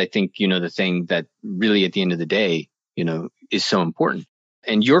craft is, I think, the thing that really at the end of the day, is so important.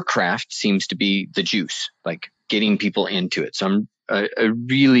 And your craft seems to be the juice, like getting people into it. So I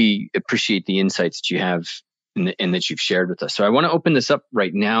really appreciate the insights that you have and that you've shared with us. So I want to open this up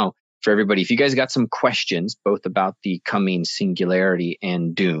right now for everybody. If you guys got some questions, both about the coming Singularity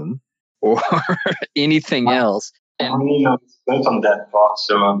and Doom, or anything else. I'm really not expert on that part,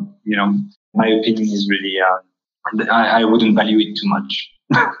 so my opinion is really I wouldn't value it too much.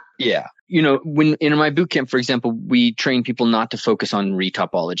 Yeah. When in my boot camp, for example, we train people not to focus on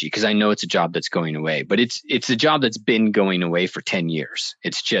retopology, because I know it's a job that's going away, but it's a job that's been going away for 10 years.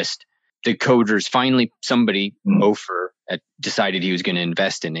 It's just the coders, finally somebody, Ofer, decided he was going to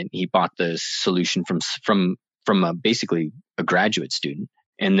invest in it. He bought the solution from basically a graduate student.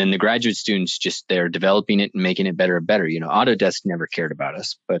 And then the graduate students they're developing it and making it better and better. Autodesk never cared about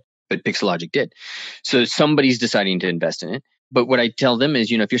us, but Pixelogic did. So somebody's deciding to invest in it. But what I tell them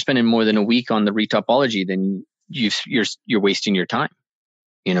is, if you're spending more than a week on the retopology, then you're wasting your time.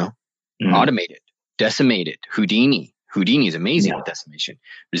 Automate it. Decimated, Houdini. Houdini is amazing Yeah. with decimation.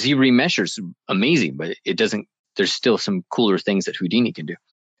 ZRemesh is amazing, but it doesn't, there's still some cooler things that Houdini can do.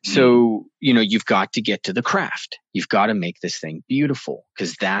 So, you've got to get to the craft. You've got to make this thing beautiful,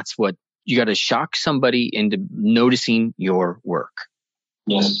 because that's what you got to shock somebody into noticing your work.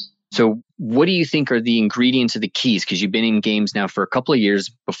 Yes. So what do you think are the ingredients of the keys? Because you've been in games now for a couple of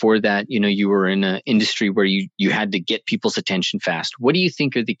years. Before that, you were in an industry where you had to get people's attention fast. What do you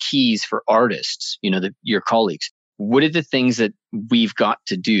think are the keys for artists, your colleagues? What are the things that we've got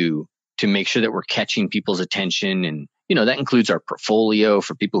to do to make sure that we're catching people's attention? And, that includes our portfolio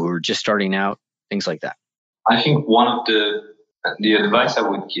for people who are just starting out, things like that. I think one of the advice I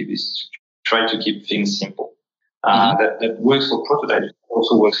would give is to try to keep things simple. That works for prototypes,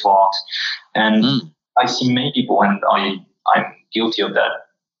 also works for art. And I see many people, and I'm guilty of that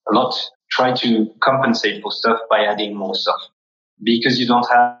a lot, try to compensate for stuff by adding more stuff. Because you don't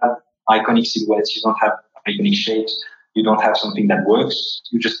have iconic silhouettes, you don't have iconic shapes, you don't have something that works,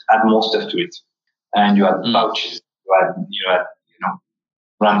 you just add more stuff to it. And you add pouches, you add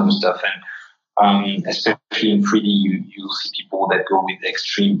random stuff. And especially in 3D, you'll see people that go with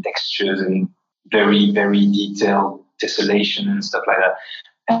extreme textures and very, very detailed tessellation and stuff like that.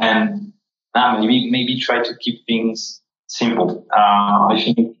 And maybe try to keep things simple. I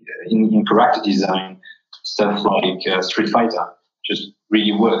think in character design, stuff like Street Fighter just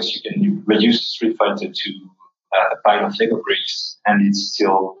really works. You can reduce Street Fighter to a pile of Lego bricks, and it's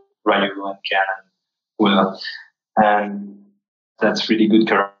still Ryu and Ken and whoever. And that's really good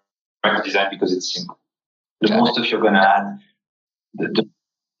character design because it's simple. The more stuff you're going to add, it's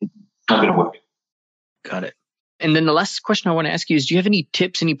not going to work. Got it. And then the last question I want to ask you is, do you have any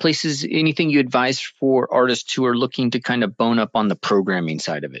tips, any places, anything you advise for artists who are looking to kind of bone up on the programming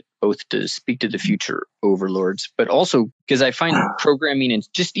side of it, both to speak to the future overlords, but also because I find programming and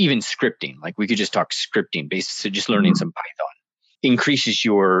just even scripting, like we could just talk scripting based, so just learning some Python increases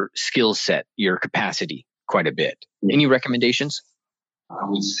your skill set, your capacity quite a bit. Yeah. Any recommendations? I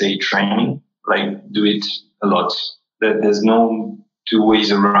would say training, like do it a lot. There's no two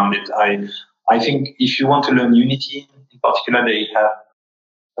ways around it. I think if you want to learn Unity in particular, they have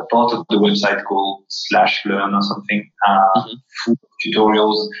a part of the website called /learn or something, full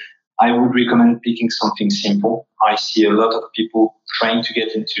tutorials. I would recommend picking something simple. I see a lot of people trying to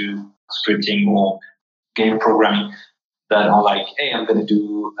get into scripting or game programming that are like, hey, I'm going to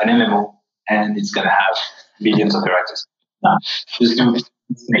do an MMO and it's going to have billions of characters. Nah, just do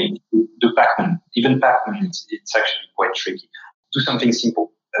Snake, do Pac-Man. Even Pac-Man, it's actually quite tricky. Do something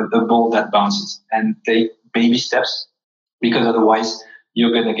simple. A ball that bounces, and take baby steps, because otherwise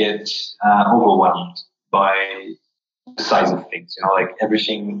you're going to get overwhelmed by the size of things. Like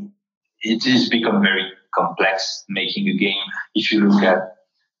everything, it has become very complex making a game. If you look at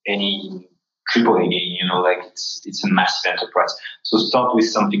any AAA game, like it's a massive enterprise. So start with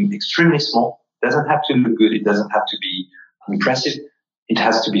something extremely small. It doesn't have to look good. It doesn't have to be impressive. It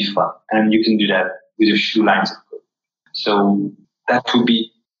has to be fun, and you can do that with a few lines of code. So that would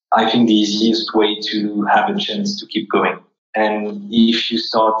be, I think, the easiest way to have a chance to keep going. And if you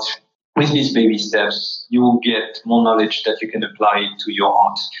start with these baby steps, you will get more knowledge that you can apply to your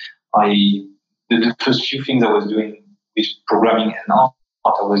art. The first few things I was doing with programming and art,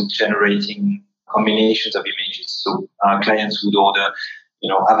 I was generating combinations of images. So clients would order,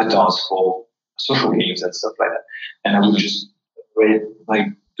 avatars for social games and stuff like that. And I would just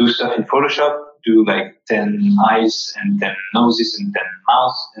do stuff in Photoshop, do 10 eyes and 10 noses and 10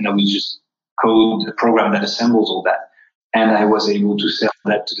 mouths, and I would just code a program that assembles all that. And I was able to sell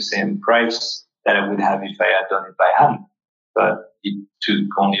that to the same price that I would have if I had done it by hand. But it took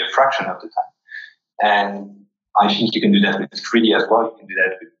only a fraction of the time. And I think you can do that with 3D as well. You can do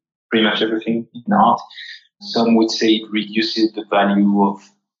that with pretty much everything in art. Some would say it reduces the value of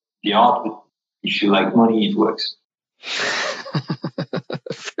the art, but if you like money, it works.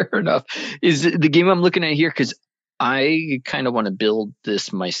 Fair enough. Is the game I'm looking at here, because I kind of want to build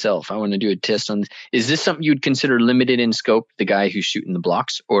this myself. I want to do a test on this. Is this something you'd consider limited in scope, the guy who's shooting the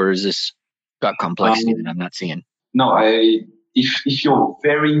blocks, or is this got complexity that I'm not seeing? No, if you're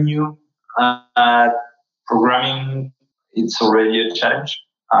very new at programming, it's already a challenge.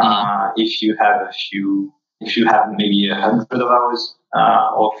 If you have maybe 100 of hours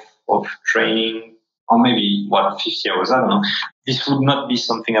of training, or maybe 50 hours, I don't know. This would not be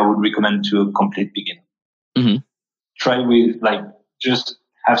something I would recommend to a complete beginner. Mm-hmm. Try with just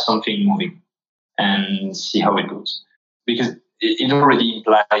have something moving and see how it goes, because it already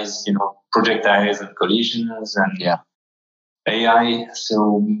implies projectiles and collisions and AI.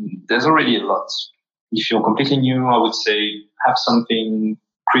 So there's already a lot. If you're completely new, I would say have something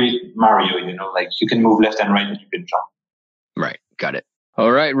create Mario, like you can move left and right and you can jump. Right. Got it.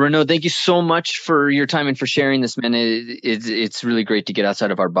 All right, Renaud, thank you so much for your time and for sharing this, man. It's really great to get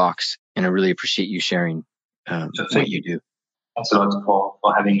outside of our box, and I really appreciate you sharing what you do. Thanks a lot for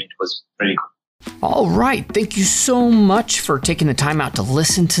having me. It was very cool. All right. Thank you so much for taking the time out to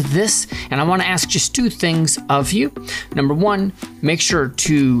listen to this. And I want to ask just two things of you. Number one, make sure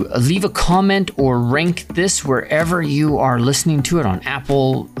to leave a comment or rank this wherever you are listening to it on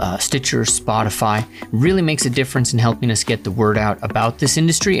Apple, Stitcher, Spotify. It really makes a difference in helping us get the word out about this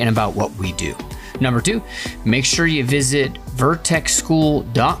industry and about what we do. Number two, make sure you visit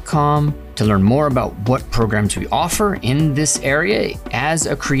vertexschool.com to learn more about what programs we offer in this area as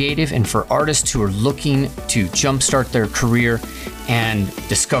a creative and for artists who are looking to jumpstart their career and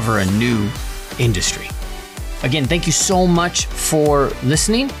discover a new industry. Again, thank you so much for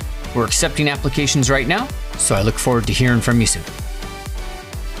listening. We're accepting applications right now, so I look forward to hearing from you soon.